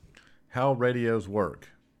How radios work.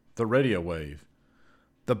 The radio wave.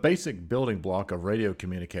 The basic building block of radio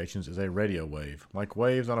communications is a radio wave. Like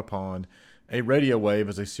waves on a pond, a radio wave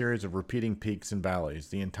is a series of repeating peaks and valleys.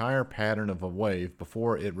 The entire pattern of a wave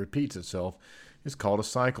before it repeats itself is called a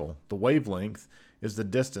cycle. The wavelength is the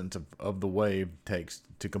distance of the wave takes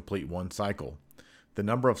to complete one cycle. The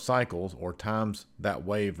number of cycles, or times that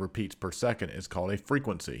wave repeats per second, is called a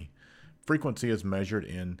frequency. Frequency is measured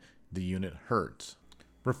in the unit hertz.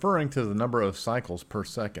 Referring to the number of cycles per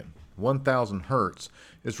second, 1,000 hertz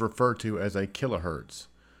is referred to as a kilohertz.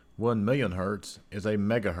 1 million hertz is a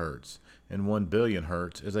megahertz, and 1 billion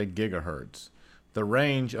hertz is a gigahertz. The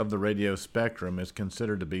range of the radio spectrum is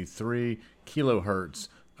considered to be 3 kilohertz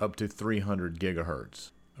up to 300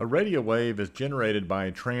 gigahertz. A radio wave is generated by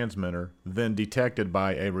a transmitter, then detected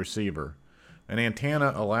by a receiver. An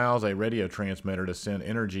antenna allows a radio transmitter to send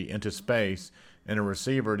energy into space and a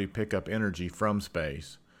receiver to pick up energy from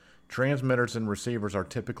space. Transmitters and receivers are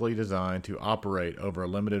typically designed to operate over a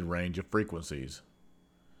limited range of frequencies.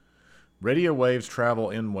 Radio waves travel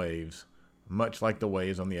in waves, much like the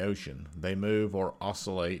waves on the ocean. They move or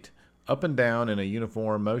oscillate up and down in a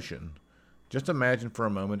uniform motion. Just imagine for a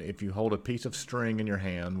moment if you hold a piece of string in your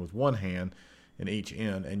hand with one hand in each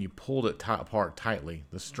end and you pulled it apart tightly.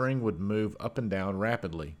 The string would move up and down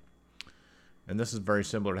rapidly. And this is very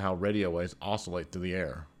similar to how radio waves oscillate through the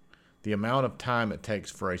air. The amount of time it takes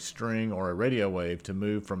for a string or a radio wave to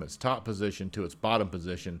move from its top position to its bottom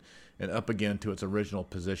position and up again to its original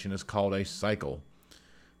position is called a cycle.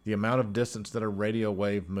 The amount of distance that a radio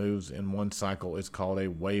wave moves in one cycle is called a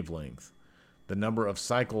wavelength. The number of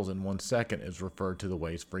cycles in 1 second is referred to the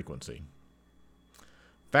wave's frequency.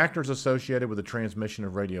 Factors associated with the transmission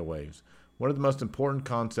of radio waves. One of the most important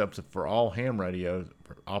concepts for all ham radio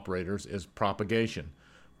operators is propagation.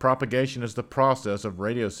 Propagation is the process of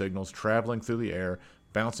radio signals traveling through the air,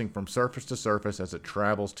 bouncing from surface to surface as it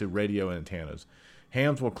travels to radio antennas.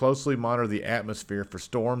 Hams will closely monitor the atmosphere for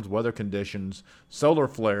storms, weather conditions, solar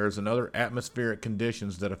flares, and other atmospheric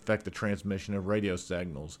conditions that affect the transmission of radio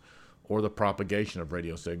signals or the propagation of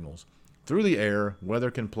radio signals. Through the air, weather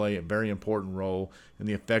can play a very important role in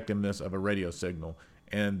the effectiveness of a radio signal,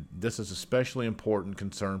 and this is especially important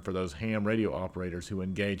concern for those ham radio operators who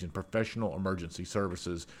engage in professional emergency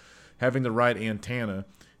services. Having the right antenna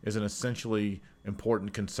is an essentially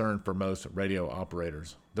important concern for most radio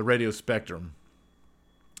operators. The radio spectrum.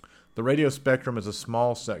 The radio spectrum is a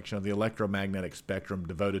small section of the electromagnetic spectrum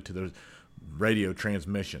devoted to the radio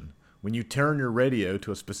transmission. When you turn your radio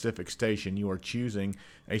to a specific station, you are choosing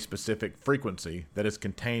a specific frequency that is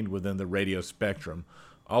contained within the radio spectrum.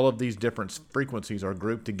 All of these different frequencies are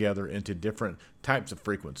grouped together into different types of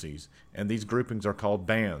frequencies, and these groupings are called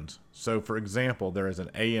bands. So, for example, there is an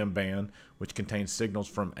AM band, which contains signals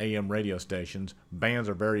from AM radio stations. Bands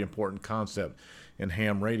are a very important concept in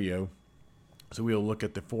ham radio. So we'll look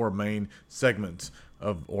at the four main segments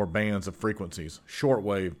or bands of frequencies.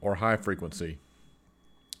 Shortwave or high frequency.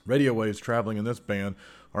 Radio waves traveling in this band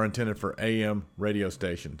are intended for AM radio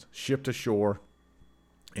stations, ship-to-shore,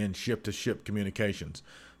 and ship-to-ship communications.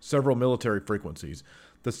 Several military frequencies.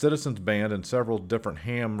 The Citizens Band and several different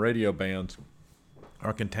ham radio bands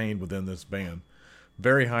are contained within this band.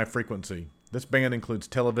 Very high frequency. This band includes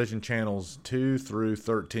television channels 2 through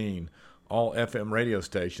 13, all FM radio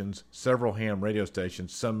stations, several ham radio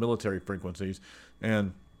stations, some military frequencies,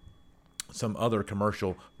 and some other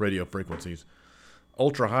commercial radio frequencies.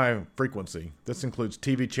 Ultra high frequency. This includes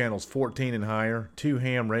TV channels 14 and higher, 2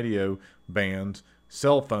 ham radio bands,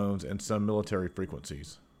 cell phones, and some military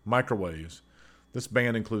frequencies. Microwaves. This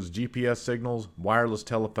band includes GPS signals, wireless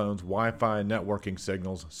telephones, Wi-Fi networking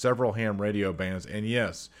signals, several ham radio bands, and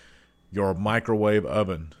yes, your microwave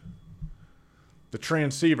oven. The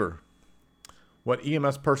transceiver. What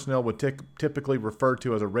EMS personnel would typically refer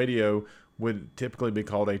to as a radio would typically be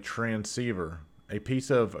called a transceiver, a piece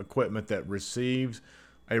of equipment that receives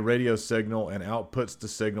a radio signal and outputs the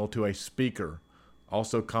signal to a speaker,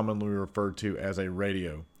 also commonly referred to as a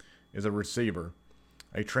radio, is a receiver.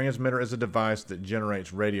 A transmitter is a device that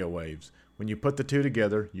generates radio waves. When you put the two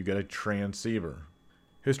together, you get a transceiver.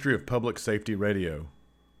 History of public safety radio.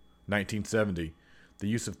 1970. The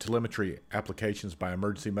use of telemetry applications by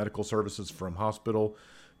emergency medical services from hospital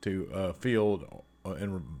to field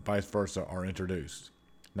and vice versa are introduced.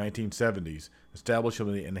 1970s. Establishment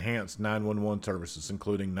of the enhanced 911 services,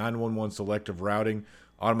 including 911 selective routing,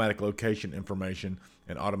 automatic location information,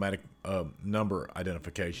 and automatic number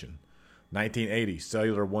identification. 1980,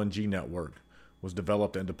 cellular 1G network was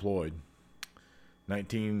developed and deployed.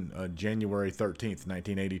 January 13th,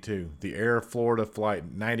 1982. The Air Florida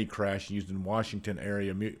Flight 90 crash used in Washington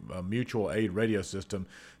area mutual aid radio system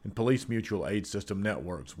and police mutual aid system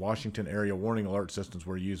networks. Washington area warning alert systems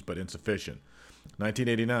were used but insufficient.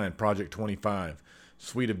 1989, Project 25.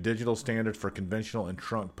 Suite of digital standards for conventional and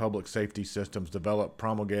trunk public safety systems developed,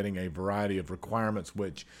 promulgating a variety of requirements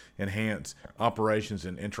which enhance operations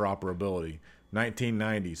and interoperability.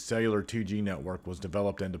 1990s, cellular 2G network was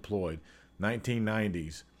developed and deployed.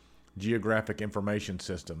 1990s, geographic information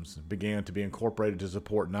systems began to be incorporated to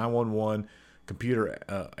support 911,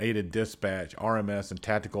 computer-aided dispatch, RMS, and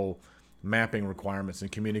tactical mapping requirements in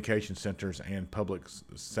communication centers and public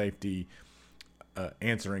safety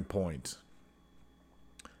answering points.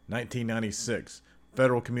 1996,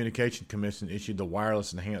 Federal Communication Commission issued the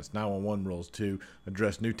Wireless Enhanced 911 rules to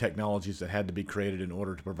address new technologies that had to be created in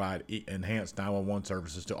order to provide enhanced 911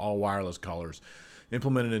 services to all wireless callers.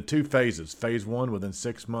 Implemented in 2 phases. Phase 1, within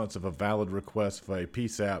 6 months of a valid request for a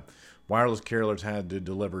PSAP, wireless carriers had to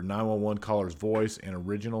deliver 911 caller's voice and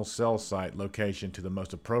original cell site location to the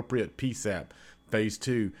most appropriate PSAP. Phase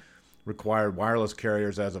 2 required wireless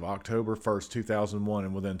carriers as of October 1st, 2001,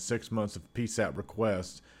 and within 6 months of PSAP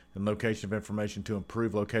requests and location of information to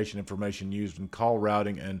improve location information used in call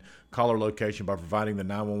routing and caller location by providing the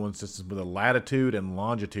 911 systems with a latitude and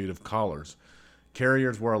longitude of callers.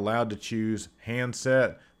 Carriers were allowed to choose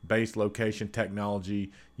handset-based location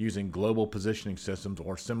technology using global positioning systems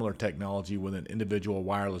or similar technology within individual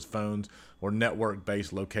wireless phones, or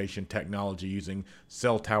network-based location technology using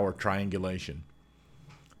cell tower triangulation.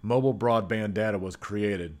 Mobile broadband data was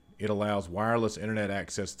created. It allows wireless internet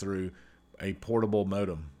access through a portable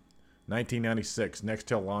modem. 1996,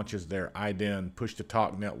 Nextel launches their iDEN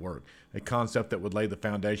push-to-talk network, a concept that would lay the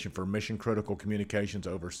foundation for mission-critical communications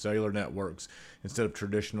over cellular networks instead of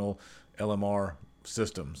traditional LMR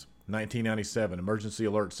systems. 1997, Emergency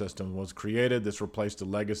Alert System was created. This replaced the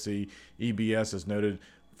legacy EBS as noted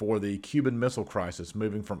for the Cuban Missile Crisis,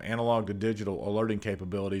 moving from analog to digital alerting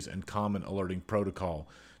capabilities and common alerting protocol.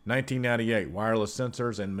 1998, wireless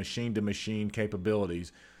sensors and machine-to-machine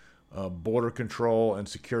capabilities. Border control and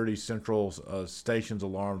security central stations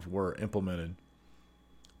alarms were implemented.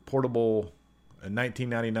 In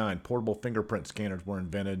 1999, portable fingerprint scanners were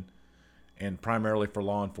invented, and primarily for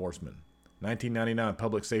law enforcement. 1999,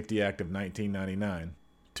 Public Safety Act of 1999.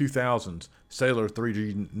 2000s, cellular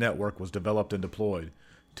 3G network was developed and deployed.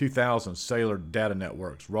 2000s, cellular data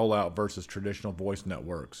networks, rollout versus traditional voice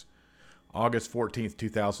networks. August 14th,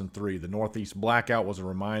 2003, the Northeast blackout was a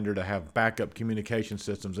reminder to have backup communication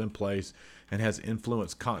systems in place and has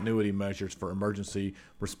influenced continuity measures for emergency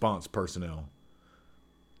response personnel.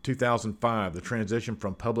 2005, the transition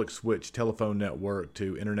from public switch telephone network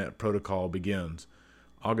to internet protocol begins.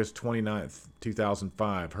 August 29th,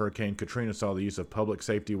 2005, Hurricane Katrina saw the use of public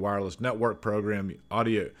safety wireless network program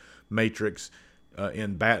Audio Matrix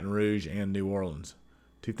in Baton Rouge and New Orleans.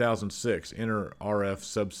 2006, Inter-RF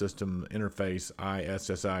Subsystem Interface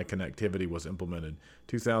ISSI connectivity was implemented.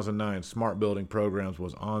 2009, smart building programs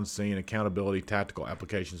was on scene. Accountability tactical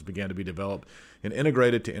applications began to be developed and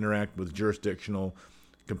integrated to interact with jurisdictional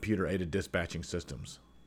computer-aided dispatching systems.